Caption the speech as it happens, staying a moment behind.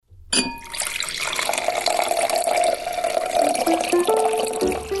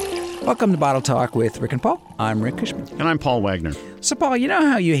Welcome to Bottle Talk with Rick and Paul. I'm Rick Cushman. And I'm Paul Wagner. So, Paul, you know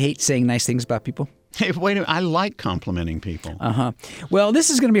how you hate saying nice things about people? Hey, wait a minute. I like complimenting people. Well, this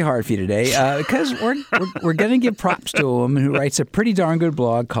is going to be hard for you today because we're going to give props to a woman who writes a pretty darn good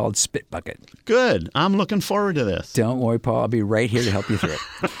blog called Spit Bucket. Good. I'm looking forward to this. Don't worry, Paul. I'll be right here to help you through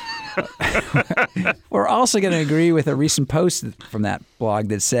it. We're also going to agree with a recent post from that blog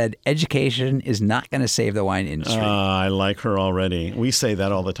that said education is not going to save the wine industry. I like her already. We say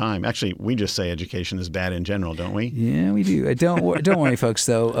that all the time. Actually, we just say education is bad in general, don't we? Yeah, we do. Don't worry, folks,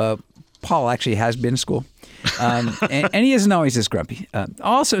 though. Paul actually has been to school, and he isn't always this grumpy.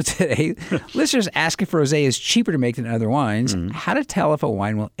 Also today, listeners asking if rosé is cheaper to make than other wines, how to tell if a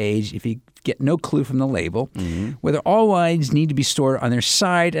wine will age if you get no clue from the label, whether all wines need to be stored on their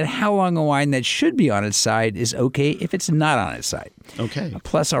side, and how long a wine that should be on its side is okay if it's not on its side. Okay.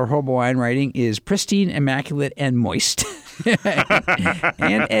 Plus, our horrible wine writing is pristine, immaculate, and moist.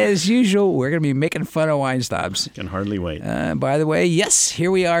 And as usual, we're going to be making fun of wine snobs. Can hardly wait. By the way, yes, here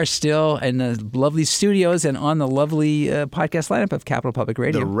we are still in the lovely studios and on the lovely podcast lineup of Capital Public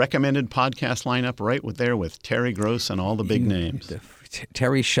Radio. The recommended podcast lineup right there with Terry Gross and all the big names.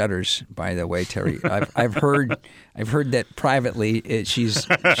 Terry shudders, by the way, Terry. I've heard that privately she's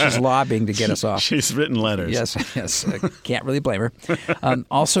lobbying to get us off. She's written letters. Yes. Can't really blame her.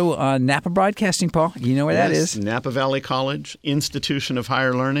 Also, Napa Broadcasting, Paul. You know where that is? Napa Valley College, institution of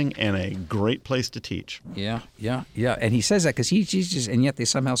higher learning, and a great place to teach. Yeah. And he says that because he teaches, and yet they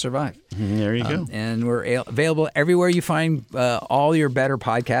somehow survive. There you go. And we're available everywhere you find all your better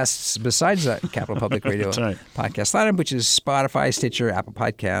podcasts besides the Capital Public Radio That's right. podcast lineup, which is Spotify, Stitcher, Apple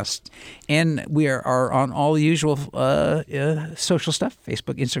Podcasts. And we are on all the usual social stuff,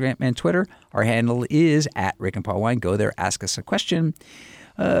 Facebook, Instagram, and Twitter. Our handle is at Rick and Paul Wine. Go there, ask us a question,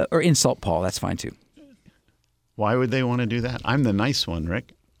 or insult Paul. That's fine, too. Why would they want to do that? I'm the nice one,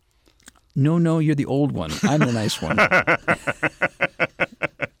 Rick. No, you're the old one. I'm the nice one.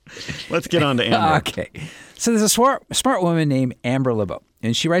 Let's get on to Amber. Okay. So there's a smart woman named Amber LeBeau,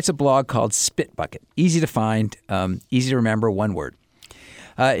 and she writes a blog called Spit Bucket. Easy to find, easy to remember, one word.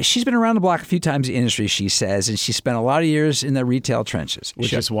 She's been around the block a few times in the industry, she says, and she spent a lot of years in the retail trenches.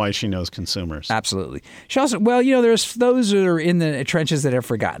 Which is why she knows consumers. Absolutely. She also, there's those that are in the trenches that have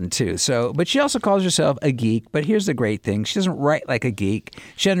forgotten too. But she also calls herself a geek. But here's the great thing. She doesn't write like a geek.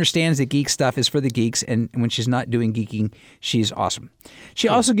 She understands that geek stuff is for the geeks, and when she's not doing geeking, she's awesome. She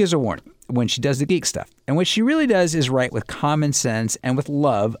also gives a warning when she does the geek stuff. And what she really does is write with common sense and with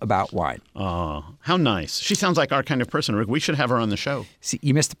love about wine. Oh, how nice. She sounds like our kind of person, Rick. We should have her on the show. See,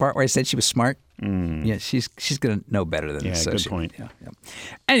 you missed the part where I said she was smart? Yeah, she's going to know better than this. Yeah, good point. Yeah.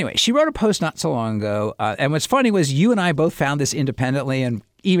 Anyway, she wrote a post not so long ago. And what's funny was you and I both found this independently and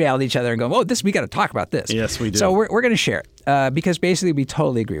emailed each other and go, we got to talk about this. Yes, we do. So we're going to share it because basically we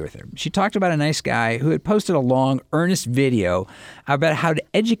totally agree with her. She talked about a nice guy who had posted a long, earnest video about how to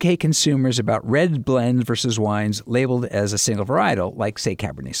educate consumers about red blends versus wines labeled as a single varietal, like, say,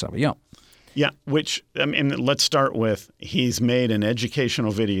 Cabernet Sauvignon. Yeah, let's start with he's made an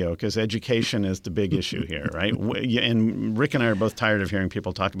educational video because education is the big issue here, right? And Rick and I are both tired of hearing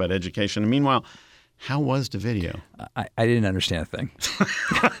people talk about education. And meanwhile, how was the video? I didn't understand a thing.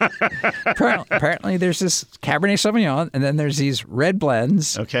 Apparently, there's this Cabernet Sauvignon, and then there's these red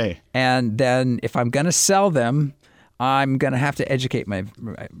blends. Okay. And then if I'm going to sell them, I'm going to have to educate my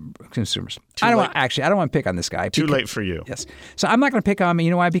consumers. I don't want to pick on this guy. Too late for you. Yes. So I'm not going to pick on him.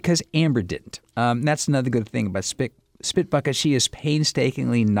 You know why? Because Amber didn't. That's another good thing about Spit Bucket. She is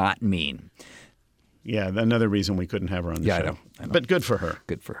painstakingly not mean. Yeah, another reason we couldn't have her on the show. I know. But good for her.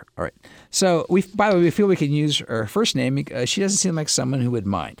 Good for her. All right. So, by the way, we feel we can use her first name. She doesn't seem like someone who would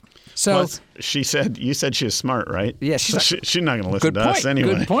mind. So, plus, you said she is smart, right? Yeah, she's not going to listen to us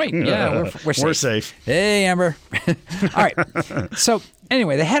anyway. Good point. Yeah, we're safe. Hey, Amber. All right. So,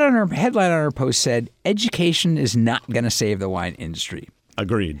 anyway, the headline on her post said, "Education is not going to save the wine industry."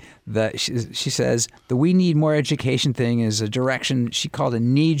 Agreed. She says the "we need more education" thing is a direction she called a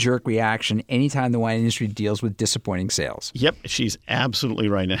knee-jerk reaction anytime the wine industry deals with disappointing sales. Yep, she's absolutely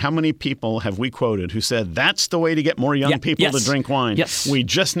right. And how many people have we quoted who said that's the way to get more young people to drink wine? Yes. We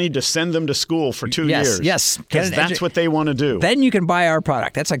just need to send them to school for 2 years. Yes. Because that's what they want to do. Then you can buy our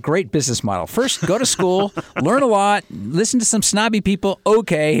product. That's a great business model. First, go to school, learn a lot, listen to some snobby people.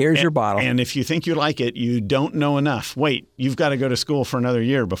 Okay, here's your bottle. And if you think you like it, you don't know enough. Wait, you've got to go to school for another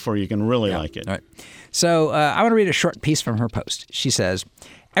year before you can really like it. All right. So I want to read a short piece from her post. She says,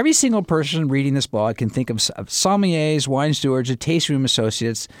 every single person reading this blog can think of sommeliers, wine stewards, and tasting room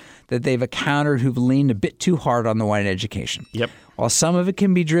associates that they've encountered who've leaned a bit too hard on the wine education. Yep. While some of it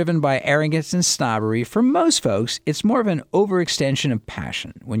can be driven by arrogance and snobbery, for most folks, it's more of an overextension of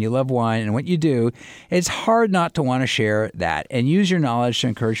passion. When you love wine and what you do, it's hard not to want to share that and use your knowledge to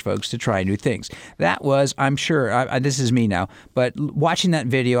encourage folks to try new things. That was, I'm sure, this is me now, but watching that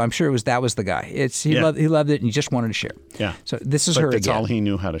video, I'm sure that was the guy. He loved it and he just wanted to share. Yeah. So this is her That's again. all he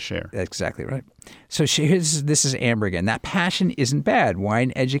knew how to share. That's exactly right. So this is Amber again. That passion isn't bad.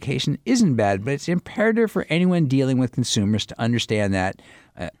 Wine education isn't bad, but it's imperative for anyone dealing with consumers to understand that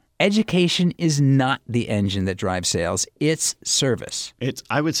education is not the engine that drives sales. It's service.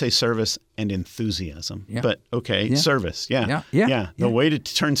 I would say service and enthusiasm. Yeah. But okay, service. Yeah. The way to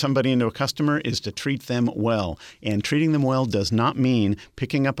turn somebody into a customer is to treat them well. And treating them well does not mean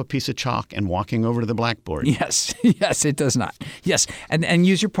picking up a piece of chalk and walking over to the blackboard. Yes. Yes, it does not. Yes. And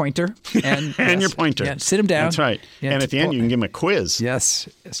use your pointer. And, Your pointer. Yeah, sit them down. That's right. Yeah, and at the end, you can give them a quiz. Yes.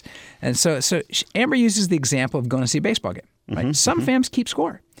 Yes. And so Amber uses the example of going to see a baseball game. Right? Some fans keep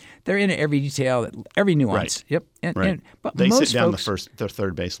score. They're in every detail, every nuance. Right. Yep. But they most sit down folks, the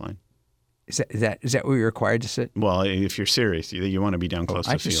third baseline. Is that what you're required to sit? Well, if you're serious, you want to be down close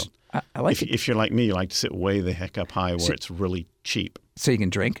to field. I like it. If you're like me, you like to sit way the heck up high where it's really cheap. So you can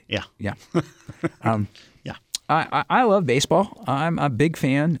drink? Yeah. Yeah. Yeah. I love baseball. I'm a big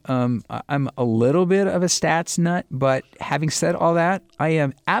fan. I'm a little bit of a stats nut, but having said all that, I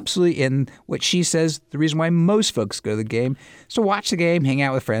am absolutely in what she says. The reason why most folks go to the game is to watch the game, hang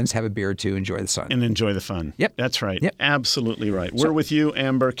out with friends, have a beer or two, enjoy the sun. And enjoy the fun. Yep. That's right. Yep. Absolutely right. We're with you,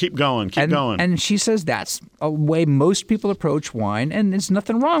 Amber. Keep going. Keep going. And she says that's a way most people approach wine, and there's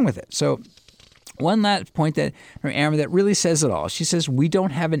nothing wrong with it. So one last point from Amber that really says it all. She says, we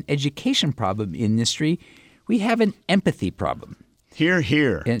don't have an education problem in industry. We have an empathy problem.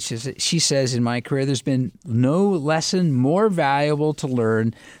 Hear. And she says, in my career, there's been no lesson more valuable to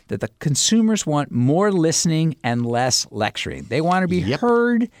learn that the consumers want more listening and less lecturing. They want to be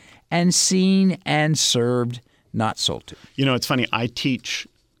heard and seen and served, not sold to. You know, it's funny. I teach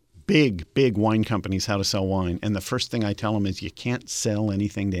big wine companies how to sell wine. And the first thing I tell them is you can't sell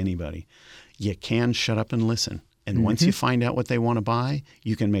anything to anybody. You can shut up and listen. And once you find out what they want to buy,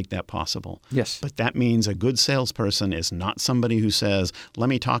 you can make that possible. Yes. But that means a good salesperson is not somebody who says, let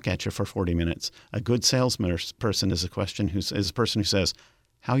me talk at you for 40 minutes. A good salesperson is a person who says,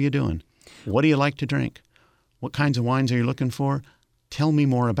 how you doing? What do you like to drink? What kinds of wines are you looking for? Tell me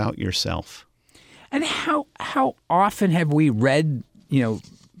more about yourself. And how often have we read,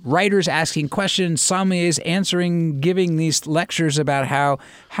 writers asking questions, sommeliers answering, giving these lectures about how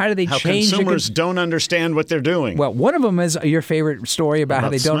do they change consumers don't understand what they're doing. Well, one of them is your favorite story about how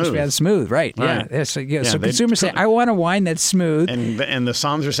they don't understand smooth, right? Yeah. So consumers say, I want a wine that's smooth. And the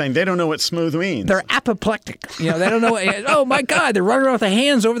soms are saying they don't know what smooth means. They're apoplectic. They don't know. Oh, my God. They're running around with their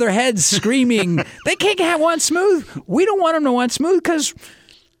hands over their heads screaming. They can't want smooth. We don't want them to want smooth because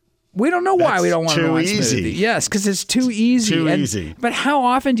we don't know why we don't want to want smoothie. Yes, because it's too easy. Easy. But how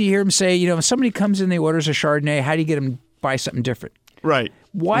often do you hear them say, if somebody comes in, they orders a Chardonnay, how do you get them to buy something different? Right.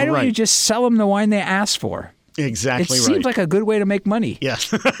 Why don't you just sell them the wine they asked for? Exactly right. It seems like a good way to make money.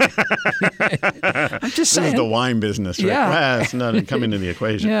 Yes. I'm just saying. This is the wine business, right? Yeah. It's not come into the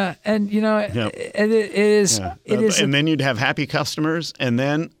equation. Yeah, and it is. Yeah. It is. And then you'd have happy customers, and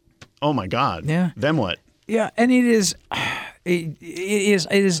then, oh my God. Yeah. Then what? Yeah, and it is. It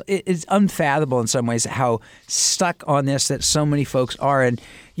is unfathomable in some ways how stuck on this that so many folks are. And,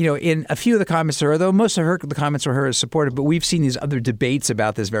 in a few of the comments, although most of the comments were her supportive, but we've seen these other debates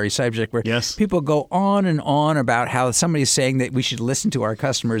about this very subject where people go on and on about how somebody's saying that we should listen to our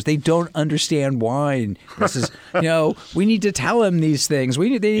customers. They don't understand wine. This is, we need to tell them these things.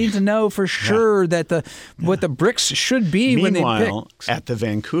 They need to know for sure that what the bricks should be when they pick. Meanwhile, at the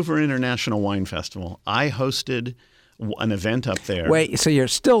Vancouver International Wine Festival, I hosted an event up there. Wait, so you're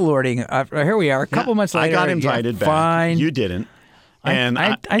still lording? Here we are, a couple months later. I got invited back. Fine. You didn't. And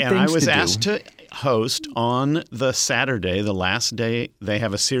I was asked to host on the Saturday, the last day. They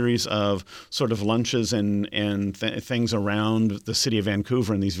have a series of sort of lunches and things around the city of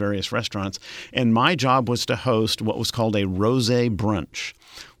Vancouver in these various restaurants. And my job was to host what was called a rosé brunch.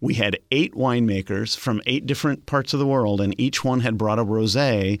 We had 8 winemakers from 8 different parts of the world, and each one had brought a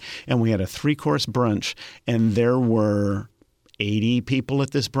rosé, and we had a 3-course brunch, and there were 80 people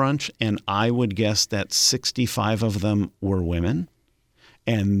at this brunch, and I would guess that 65 of them were women.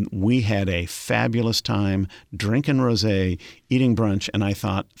 And we had a fabulous time drinking rosé, eating brunch, and I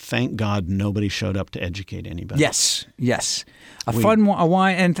thought, thank God nobody showed up to educate anybody. Yes. A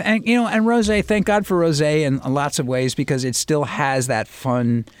wine, and rosé. Thank God for rosé in lots of ways because it still has that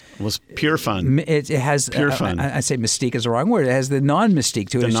fun. It was pure fun. It has pure fun. I say mystique is the wrong word. It has the non-mystique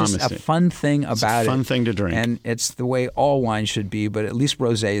to it. It's just a fun thing about it. It's a fun thing to drink, and it's the way all wine should be. But at least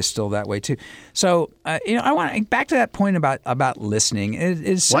rosé is still that way too. So I want to back to that point about listening. It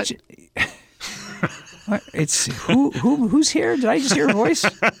is such. It's who's here? Did I just hear a voice?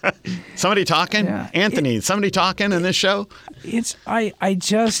 Somebody talking? Yeah. Anthony, somebody talking in this show? It's I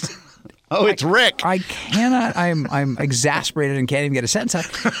just it's Rick. I cannot I'm exasperated and can't even get a sentence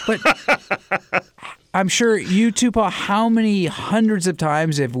out. But I'm sure you too, Paul, how many hundreds of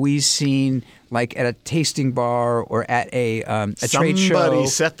times have we seen, like at a tasting bar or at a trade show, somebody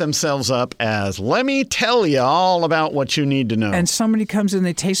set themselves up as, let me tell you all about what you need to know. And somebody comes in,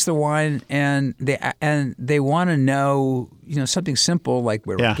 they taste the wine, and they want to know, something simple like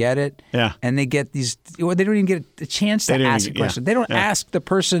where we get it. Yeah. And they get these, or they don't even get a chance to ask a question. They don't ask the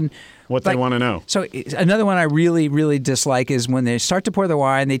person what they want to know. So another one I really, really dislike is when they start to pour the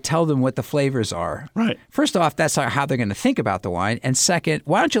wine, they tell them what the flavors are. Right. First off, that's how they're going to think about the wine. And second,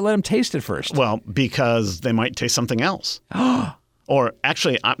 why don't you let them taste it first? Well, because they might taste something else. Or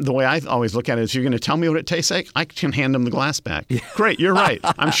actually, the way I always look at it is, you're going to tell me what it tastes like? I can hand them the glass back. Yeah. Great, you're right.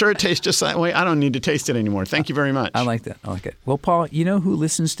 I'm sure it tastes just that way. I don't need to taste it anymore. Thank you very much. I like that. I like it. Well, Paul, you know who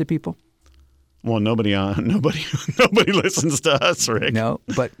listens to people? Well, nobody listens to us, Rick. No,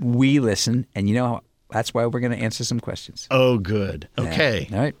 but we listen, and that's why we're going to answer some questions. Oh, good. Okay.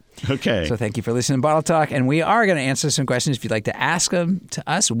 All right. Okay. So thank you for listening to Bottle Talk, and we are going to answer some questions. If you'd like to ask them to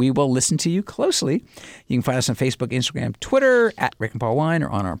us, we will listen to you closely. You can find us on Facebook, Instagram, Twitter, at Rick and Paul Wine, or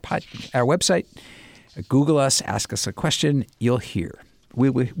on our website. Google us, ask us a question. You'll hear.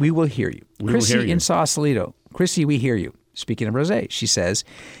 We will hear you. Chrissy in Sausalito. Chrissy, we hear you. Speaking of rosé, she says,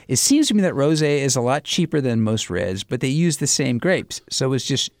 it seems to me that rosé is a lot cheaper than most reds, but they use the same grapes. So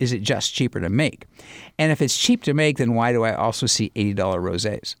is it just cheaper to make? And if it's cheap to make, then why do I also see $80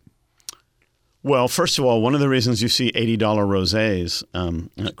 rosés? Well, first of all, one of the reasons you see $80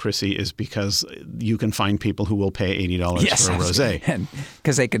 rosés, Chrissy, is because you can find people who will pay $80 for a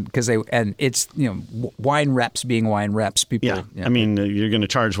rosé. And it's wine reps being wine reps. People. Yeah. I mean, you're going to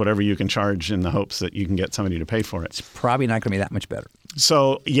charge whatever you can charge in the hopes that you can get somebody to pay for it. It's probably not going to be that much better.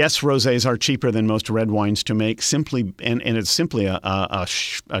 So yes, rosés are cheaper than most red wines to make. And it's simply a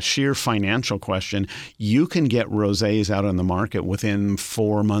sheer financial question. You can get rosés out on the market within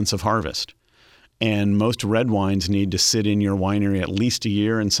 4 months of harvest. And most red wines need to sit in your winery at least a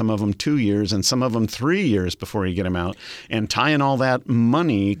year, and some of them 2 years, and some of them 3 years before you get them out. And tying all that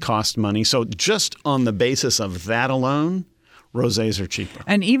money costs money. So just on the basis of that alone, rosés are cheaper.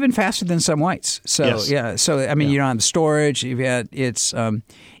 And even faster than some whites. So, yes. Yeah. So, I mean, you don't have the storage. It is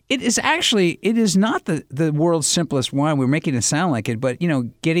not the world's simplest wine. We're making it sound like it, but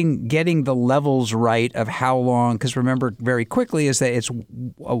getting the levels right of how long. Because remember, very quickly is that it's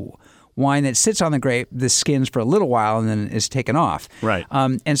wine that sits on the grape, the skins for a little while, and then is taken off. Right.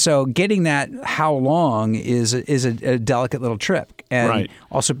 And so getting that how long is a delicate little trick. And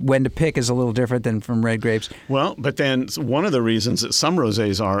also when to pick is a little different than from red grapes. Well, but then one of the reasons that some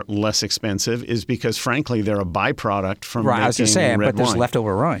rosés are less expensive is because, frankly, they're a byproduct from making red wine. I was going to say, but there's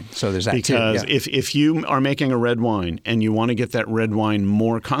leftover wine, so there's that too. Because if you are making a red wine and you want to get that red wine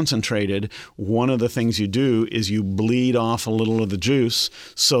more concentrated, one of the things you do is you bleed off a little of the juice,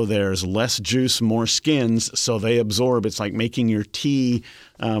 so there's less juice, more skins, so they absorb. It's like making your tea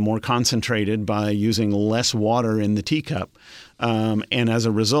more concentrated by using less water in the teacup. And as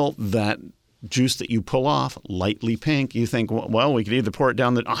a result, that juice that you pull off, lightly pink, you think, well, we could either pour it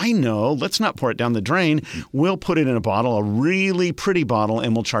down let's not pour it down the drain. We'll put it in a bottle, a really pretty bottle,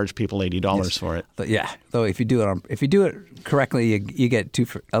 and we'll charge people $80 for it. But yeah. Though if you do it correctly, you get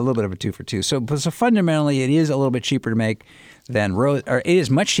a little bit of a 2 for 2. So fundamentally, it is a little bit cheaper to make than it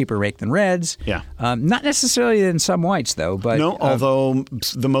is much cheaper to make than reds. Yeah. Not necessarily than some whites, though. But no, although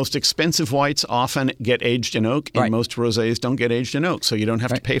the most expensive whites often get aged in oak, and most rosés don't get aged in oak, so you don't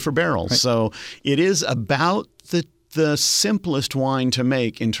have to pay for barrels. Right. So it is about the simplest wine to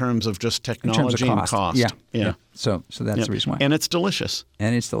make in terms of just technology and cost. Yeah. So that's the reason why. And it's delicious.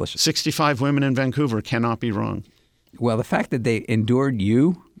 65 women in Vancouver cannot be wrong. Well, the fact that they endured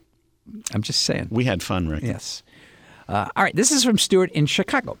you, I'm just saying. We had fun, Rick. Yes. All right, this is from Stuart in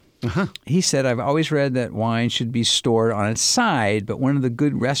Chicago. Uh-huh. He said, I've always read that wine should be stored on its side, but one of the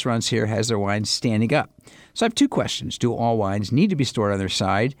good restaurants here has their wine standing up. So I have 2 questions. Do all wines need to be stored on their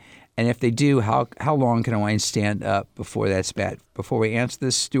side? And if they do, how long can a wine stand up before that's bad? Before we answer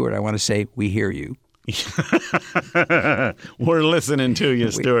this, Stuart, I want to say we hear you. We're listening to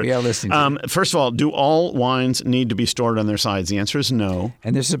you, Stuart. We are listening to you. First of all, do all wines need to be stored on their sides? The answer is no.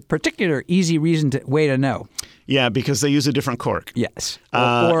 And there's a particular easy way to know. Yeah, because they use a different cork. Yes.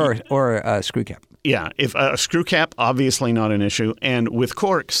 Or a screw cap. Yeah, if a screw cap, obviously not an issue. And with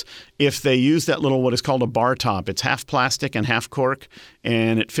corks, if they use that little what is called a bar top, it's half plastic and half cork,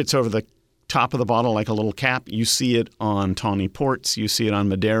 and it fits over the top of the bottle like a little cap. You see it on tawny ports. You see it on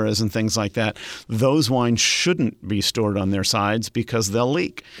Madeiras and things like that. Those wines shouldn't be stored on their sides because they'll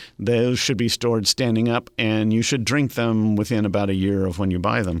leak. Those should be stored standing up, and you should drink them within about a year of when you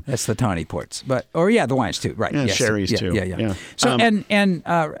buy them. That's the tawny ports, the wines too, right? Yeah, yes. sherries too. Yeah. So and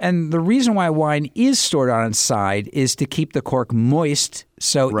the reason why wine is stored on its side is to keep the cork moist.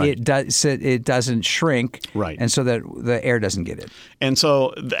 So it doesn't shrink, right, and so that the air doesn't get in. And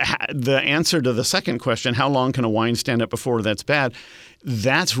so the answer to the second question, how long can a wine stand up before that's bad?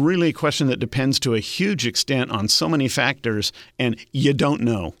 That's really a question that depends to a huge extent on so many factors, and you don't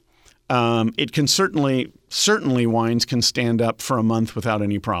know. It can certainly wines can stand up for a month without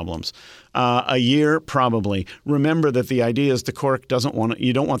any problems. A year, probably. Remember that the idea is you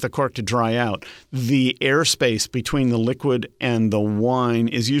don't want the cork to dry out. The airspace between the liquid and the wine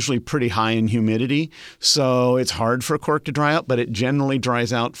is usually pretty high in humidity, so it's hard for a cork to dry out, but it generally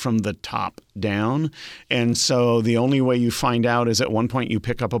dries out from the top down. And so the only way you find out is at one point you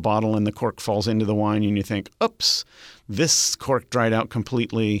pick up a bottle and the cork falls into the wine and you think, oops, this cork dried out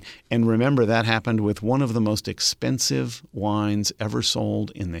completely. And remember, that happened with one of the most expensive wines ever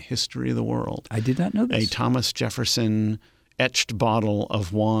sold in the history of the world. I did not know this. A Thomas Jefferson etched bottle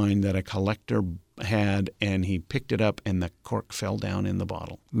of wine that a collector had, and he picked it up and the cork fell down in the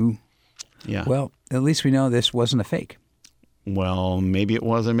bottle. Ooh. Yeah. Well, at least we know this wasn't a fake. Well, maybe it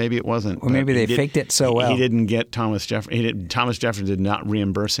was, or maybe it wasn't. Or maybe they faked it so well. He didn't get Thomas Jefferson. Thomas Jefferson did not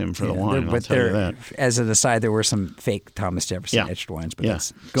reimburse him for the wine. I'll tell you that. As an aside, there were some fake Thomas Jefferson etched wines, but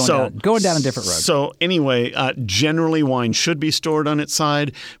that's going down a different road. So anyway, generally wine should be stored on its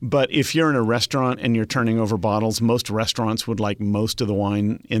side. But if you're in a restaurant and you're turning over bottles, most restaurants would like most of the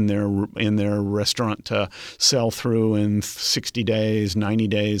wine in their restaurant to sell through in 60 days, 90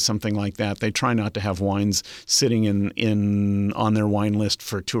 days, something like that. They try not to have wines sitting on their wine list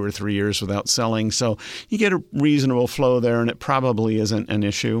for 2 or 3 years without selling. So you get a reasonable flow there, and it probably isn't an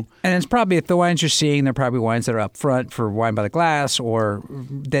issue. And it's probably, if the wines you're seeing, they're probably wines that are up front for wine by the glass, or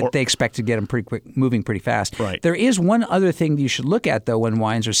they expect to get them pretty quick, moving pretty fast. Right. There is one other thing you should look at, though, when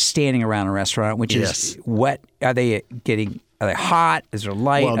wines are standing around a restaurant, which is what are they getting? Are they hot? Is there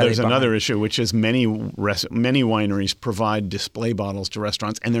light? Well, there's another issue, which is many wineries provide display bottles to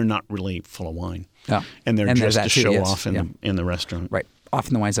restaurants, and they're not really full of wine. Oh. And they're just to show off in the restaurant. Right.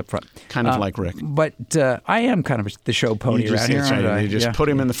 Often the wine's up front. Kind of like Rick. But I am kind of the show pony around here. Right. You just put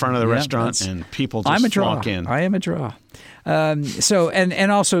him in the front of the restaurant, and people just walk in. I am a draw. So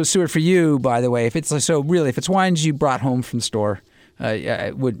also, Stuart, for you, by the way, if it's wines you brought home from the store,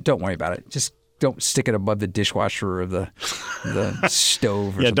 don't worry about it. Just don't stick it above the dishwasher or the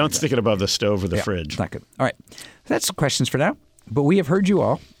stove. Or don't stick it above the stove or the fridge. It's not good. All right. That's the questions for now. But we have heard you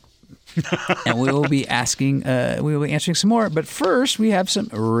all. And we will be answering some more. But first, we have some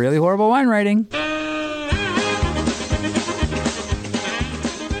really horrible wine writing.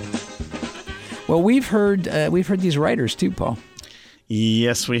 Well, we've heard these writers too, Paul.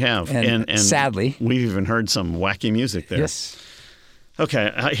 Yes, we have. And sadly, we've even heard some wacky music there. Yes.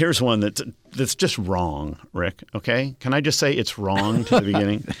 Okay, here's one that's just wrong, Rick, okay? Can I just say it's wrong to the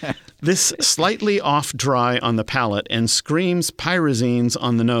beginning? This slightly off dry on the palate and screams pyrazines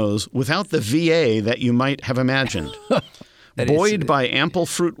on the nose without the VA that you might have imagined. Buoyed by ample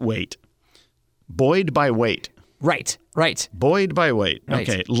fruit weight. Buoyed by weight. Right. Buoyed by weight. Right.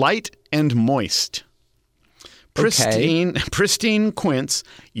 Okay, light and moist. Pristine quince,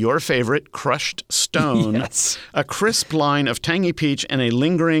 your favorite crushed stone, yes. A crisp line of tangy peach, and a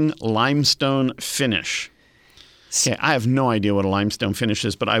lingering limestone finish. Okay, I have no idea what a limestone finish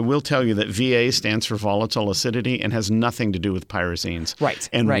is, but I will tell you that VA stands for volatile acidity and has nothing to do with pyrazines. Right.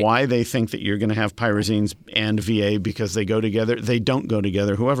 And why they think that you're going to have pyrazines and VA because they go together, they don't go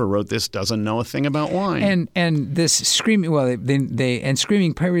together. Whoever wrote this doesn't know a thing about wine. And this screaming,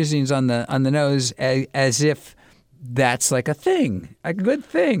 screaming pyrazines on the nose as if that's like a thing, a good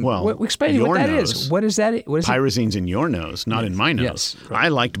thing. Well, explain what that is. What is that? What is pyrazines in your nose, not in my nose. Yes, right. I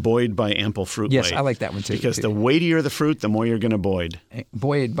liked buoyed by ample fruit weight. Yes, I like that one too. Because the weightier the fruit, the more you're going to buoyed.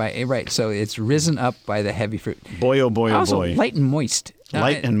 Buoyed by, right. So it's risen up by the heavy fruit. Boy, oh boy, oh also, boy. Light and moist.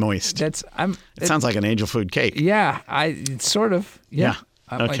 Light and moist. It sounds like an angel food cake. Yeah, it's sort of. Yeah.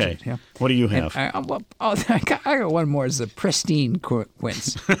 Okay. What do you have? I got one more. It's a pristine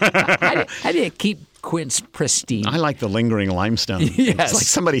quince. How do you keep quince pristine. I like the lingering limestone. Yes. It's like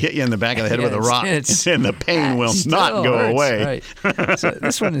somebody hit you in the back of the head with a rock, and the pain will still not go hurts, away. Right. So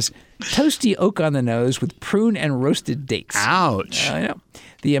this one is toasty oak on the nose with prune and roasted dates. Ouch. I know.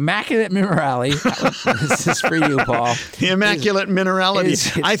 The Immaculate Minerale. This is for you, Paul. The Immaculate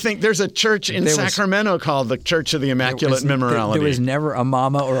Minerality. I think there's a church in Sacramento called the Church of the Immaculate Minerality. There was never a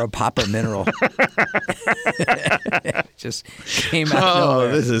mama or a papa mineral. It just came out of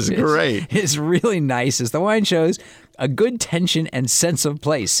nowhere. This is great. It's really nice. As the wine shows, a good tension and sense of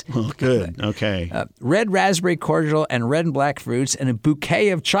place. Oh, good. Okay. Red raspberry cordial and red and black fruits and a bouquet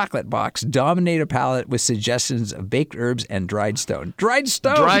of chocolate box dominate a palate with suggestions of baked herbs and dried stone. Dried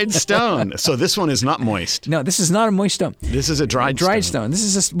stone. Dried stone. So this one is not moist. No, this is not a moist stone. This is a dried stone. This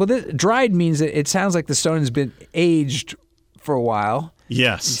is dried means that it sounds like the stone has been aged for a while.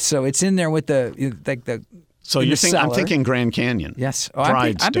 Yes. So it's in there with the So you think I'm thinking Grand Canyon? Yes.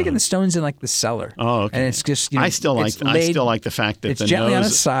 I'm thinking the stone's in like the cellar. Oh, okay. And it's just I still like the fact that it's gently on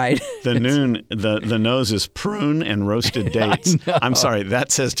its side. The nose is prune and roasted dates. I'm sorry, that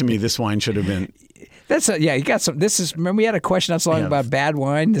says to me this wine should have been. You got some. Remember we had a question not so long about bad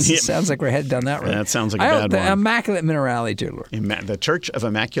wine. This sounds like we're headed down that road. That sounds like a bad wine. The Immaculate Minerality, dear Lord. The Church of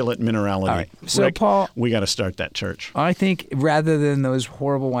Immaculate Minerality. All right. So, Rick, Paul, we got to start that church. I think rather than those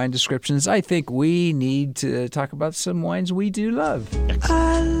horrible wine descriptions, I think we need to talk about some wines we do love. Excellent.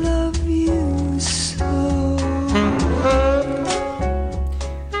 I love you so.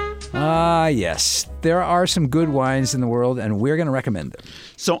 Yes. There are some good wines in the world, and we're going to recommend them.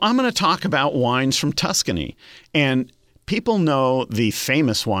 So I'm going to talk about wines from Tuscany. And people know the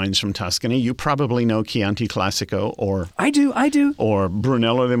famous wines from Tuscany. You probably know Chianti Classico or... I do. Or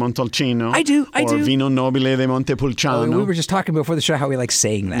Brunello de Montalcino. I do. Or Vino Nobile de Montepulciano. We were just talking before the show how we like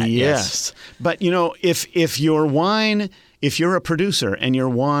saying that. Yes. But, if your wine... If you're a producer and your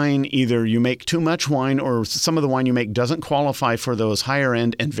wine, either you make too much wine or some of the wine you make doesn't qualify for those higher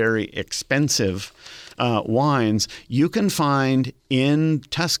end and very expensive wines, you can find in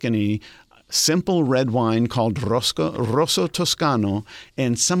Tuscany simple red wine called Rosso Toscano,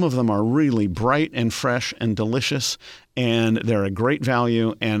 and some of them are really bright and fresh and delicious, and they're a great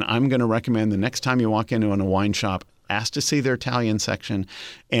value. And I'm going to recommend the next time you walk into a wine shop, ask to see their Italian section,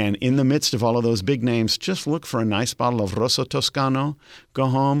 and in the midst of all of those big names, just look for a nice bottle of Rosso Toscano, go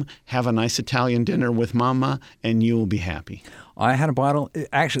home, have a nice Italian dinner with Mama, and you will be happy. I had a bottle,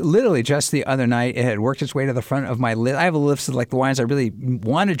 actually, literally just the other night. It had worked its way to the front of my list. I have a list of like the wines I really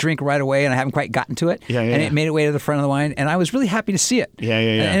want to drink right away, and I haven't quite gotten to it. And it made its way to the front of the wine, and I was really happy to see it.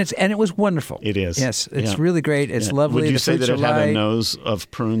 And it was wonderful. It is. Yes, it's really great. It's lovely. Would you say that it had a nose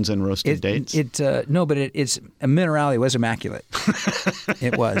of prunes and roasted dates? No, but it's a minerality was immaculate.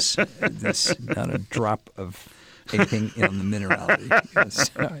 It was. There's not a drop of anything in the minerality.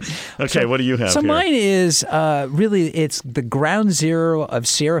 Okay, what do you have? So here? mine is it's the ground zero of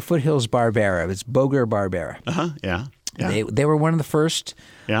Sierra Foothills Barbera. It's Boger Barbera. Yeah. They were one of the first.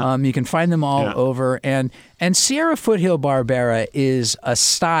 Yeah. You can find them all over. And Sierra Foothill Barbera is a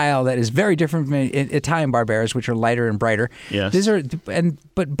style that is very different from Italian Barberas, which are lighter and brighter. Yes.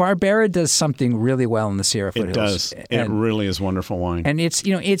 But Barbera does something really well in the Sierra Foothills. It does. It really is wonderful wine. And it's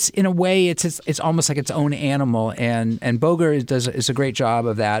in a way it's almost like its own animal. And Boger is a great job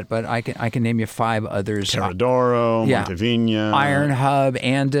of that. But I can name you 5 others. Terradoro, Montevigna, Iron Hub,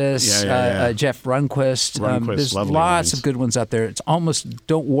 Andis, Jeff Runquist. There's lots wines. of good ones out there. It's almost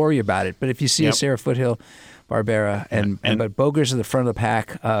don't worry about it. But if you see a Sierra Foothill Barbera, but Boger's at the front of the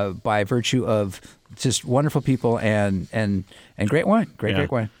pack by virtue of just wonderful people and great wine,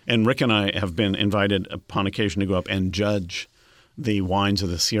 great wine. And Rick and I have been invited upon occasion to go up and judge the wines of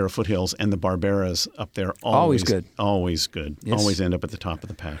the Sierra Foothills, and the Barberas up there always good. Always good. Yes. Always end up at the top of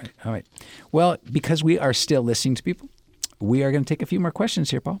the pack. All right. Well, because we are still listening to people, we are going to take a few more questions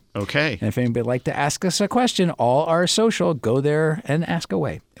here, Paul. Okay. And if anybody would like to ask us a question, all our social, go there and ask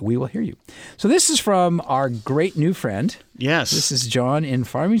away. We will hear you. So this is from our great new friend. Yes. This is John in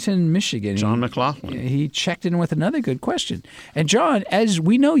Farmington, Michigan. John McLaughlin. He checked in with another good question. And John, as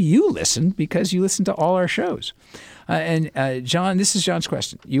we know, you listen because you listen to all our shows. John, this is John's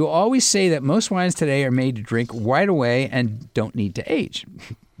question. You always say that most wines today are made to drink right away and don't need to age.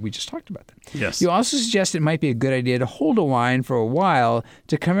 We just talked about that. Yes. You also suggest it might be a good idea to hold a wine for a while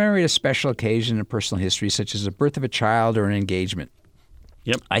to commemorate a special occasion in personal history, such as the birth of a child or an engagement.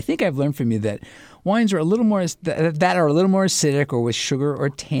 Yep. I think I've learned from you that wines are a little more acidic or with sugar or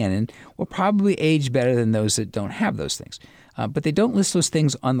tannin will probably age better than those that don't have those things. But they don't list those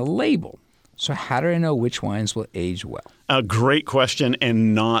things on the label. So how do I know which wines will age well? A great question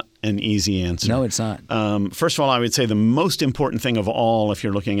and not an easy answer. No, it's not. First of all, I would say the most important thing of all, if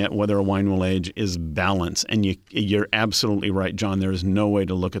you're looking at whether a wine will age, is balance. And you're absolutely right, John. There is no way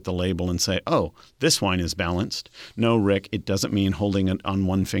to look at the label and say, oh, this wine is balanced. No, Rick, it doesn't mean holding it on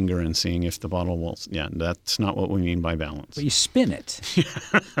one finger and seeing if the bottle will. Yeah, that's not what we mean by balance. But you spin it.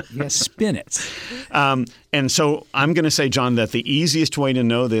 You spin it. And so I'm going to say, John, that the easiest way to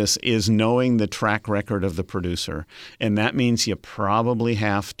know this is knowing the track record of the producer. And that means you probably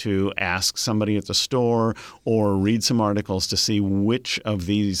have to ask somebody at the store or read some articles to see which of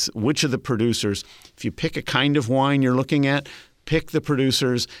the producers, if you pick a kind of wine you're looking at, pick the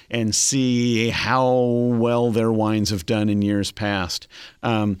producers and see how well their wines have done in years past.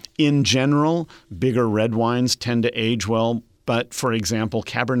 In general, bigger red wines tend to age well. But, for example,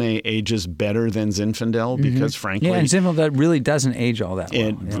 Cabernet ages better than Zinfandel because, frankly... Yeah, and Zinfandel really doesn't age all that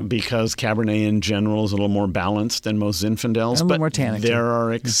well. Because Cabernet in general is a little more balanced than most Zinfandels. A little more tannic. There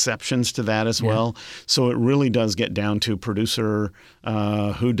are exceptions to that as well. So it really does get down to producer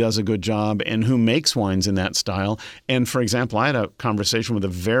who does a good job and who makes wines in that style. And, for example, I had a conversation with a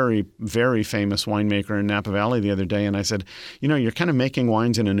very, very famous winemaker in Napa Valley the other day, and I said, you're kind of making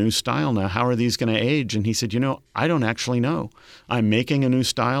wines in a new style now. How are these going to age? And he said, I don't actually know. I'm making a new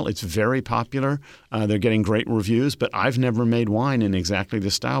style. It's very popular. They're getting great reviews, but I've never made wine in exactly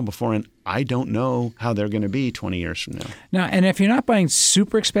this style before, and I don't know how they're going to be 20 years from now. Now, and if you're not buying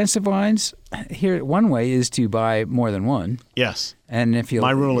super expensive wines, here one way is to buy more than one. Yes. And if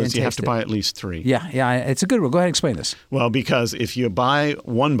my rule is you have to buy at least 3. Yeah, it's a good rule. Go ahead and explain this. Well, because if you buy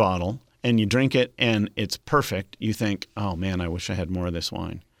one bottle and you drink it and it's perfect, you think, oh man, I wish I had more of this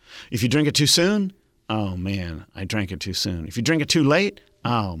wine. If you drink it too soon, oh man, I drank it too soon. If you drink it too late,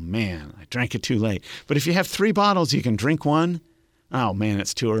 oh man, I drank it too late. But if you have 3 bottles, you can drink one, oh man,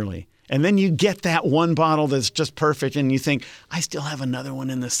 it's too early. And then you get that one bottle that's just perfect and you think, I still have another one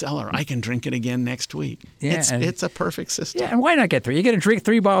in the cellar. I can drink it again next week. Yeah, it's a perfect system. Yeah, and why not get 3? You're going to drink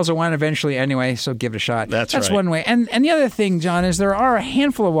 3 bottles of wine eventually anyway, so give it a shot. That's right. one way. And the other thing, John, is there are a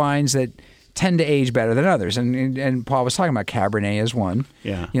handful of wines that tend to age better than others, and Paul was talking about Cabernet as one.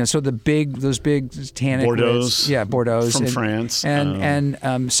 Yeah. So those big tannic Bordeaux's. Yeah, Bordeaux from France, and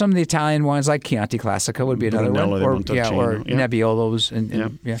some of the Italian wines like Chianti Classico would be another one, or Nebbiolos,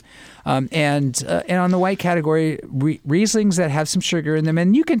 and on the white category, Rieslings that have some sugar in them,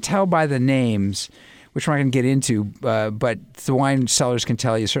 and you can tell by the names, which we're not going to get into, but the wine sellers can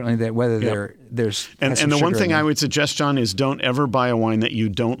tell you certainly that whether there's and the one thing I would suggest, John, is don't ever buy a wine that you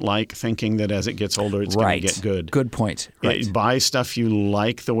don't like, thinking that as it gets older it's going to get good. Good point. Right. Buy stuff you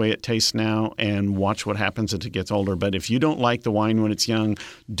like the way it tastes now, and watch what happens as it gets older. But if you don't like the wine when it's young,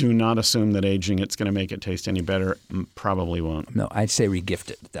 do not assume that aging it's going to make it taste any better. Probably won't. No, I'd say regift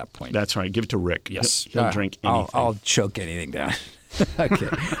it at that point. That's right. Give it to Rick. Yes, he'll drink anything. I'll choke anything down. Okay.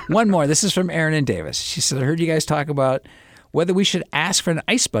 One more. This is from Erin and Davis. She said, I heard you guys talk about whether we should ask for an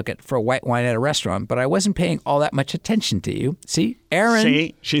ice bucket for a white wine at a restaurant, but I wasn't paying all that much attention to you. See, Erin.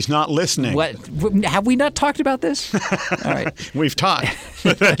 See, she's not listening. What? Have we not talked about this? All right. We've talked.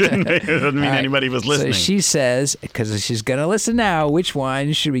 But that doesn't mean anybody was listening. So she says, because she's going to listen now, which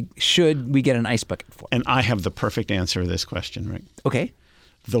wine should we get an ice bucket for? And I have the perfect answer to this question, Rick. Okay.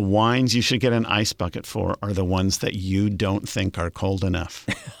 The wines you should get an ice bucket for are the ones that you don't think are cold enough.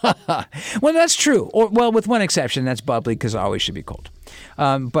 Well, that's true. With one exception, that's bubbly because it always should be cold.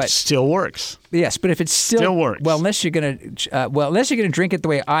 But still works. Yes, but if it's still works. Well, unless you're gonna drink it the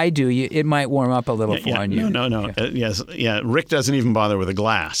way I do, it might warm up a little for you. No. Yeah. Rick doesn't even bother with a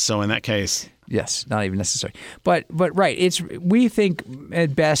glass. So in that case. Yes, not even necessary. But right, we think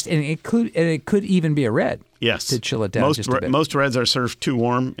at best, and it could even be a red. Yes, to chill it down just a bit. Most reds are served too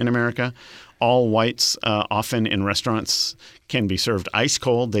warm in America. All whites, often in restaurants, can be served ice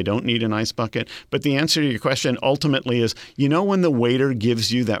cold. They don't need an ice bucket. But the answer to your question ultimately is, when the waiter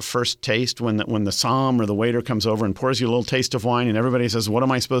gives you that first taste, when the som or the waiter comes over and pours you a little taste of wine and everybody says, what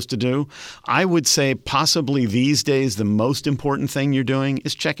am I supposed to do? I would say possibly these days the most important thing you're doing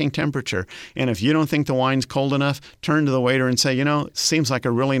is checking temperature. And if you don't think the wine's cold enough, turn to the waiter and say, it seems like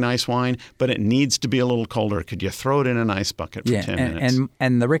a really nice wine, but it needs to be a little colder. Could you throw it in an ice bucket for 10 minutes?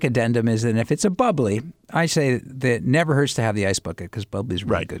 And the Rick addendum is that if it's a bubbly, I say that it never hurts to have the ice bucket because bubbly is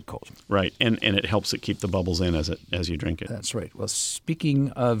really good cold. Right, and it helps it keep the bubbles in as you drink it. That's right. Well,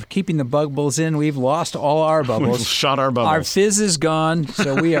 speaking of keeping the bubbles in, we've lost all our bubbles. We've shot our bubbles. Our fizz is gone,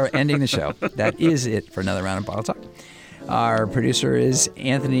 so we are ending the show. That is it for another round of Bottle Talk. Our producer is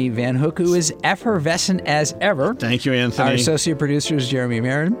Anthony Van Hook, who is effervescent as ever. Thank you, Anthony. Our associate producer is Jeremy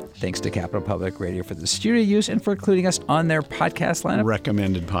Marin. Thanks to Capital Public Radio for the studio use and for including us on their podcast lineup.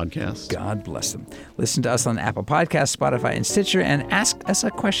 Recommended podcast. God bless them. Listen to us on Apple Podcasts, Spotify, and Stitcher, and ask us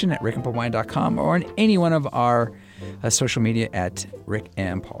a question at rickandpaulwine.com or on any one of our social media at Rick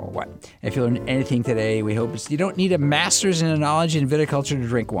and Paul Wine. If you learned anything today, we hope you don't need a master's in enology and viticulture to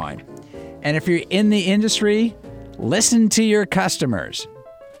drink wine. And if you're in the industry, listen to your customers.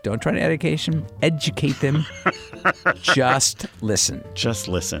 Don't try to educate them. Just listen. Just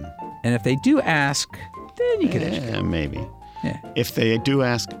listen. And if they do ask, then you can educate them. Maybe. Yeah. If they do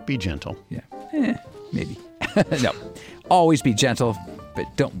ask, be gentle. Yeah. Maybe. No. Always be gentle, but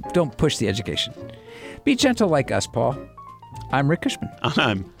don't push the education. Be gentle like us, Paul. I'm Rick Cushman.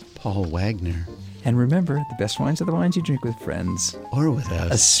 I'm Paul Wagner. And remember, the best wines are the wines you drink with friends. Or with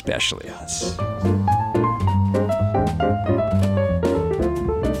us. Especially us.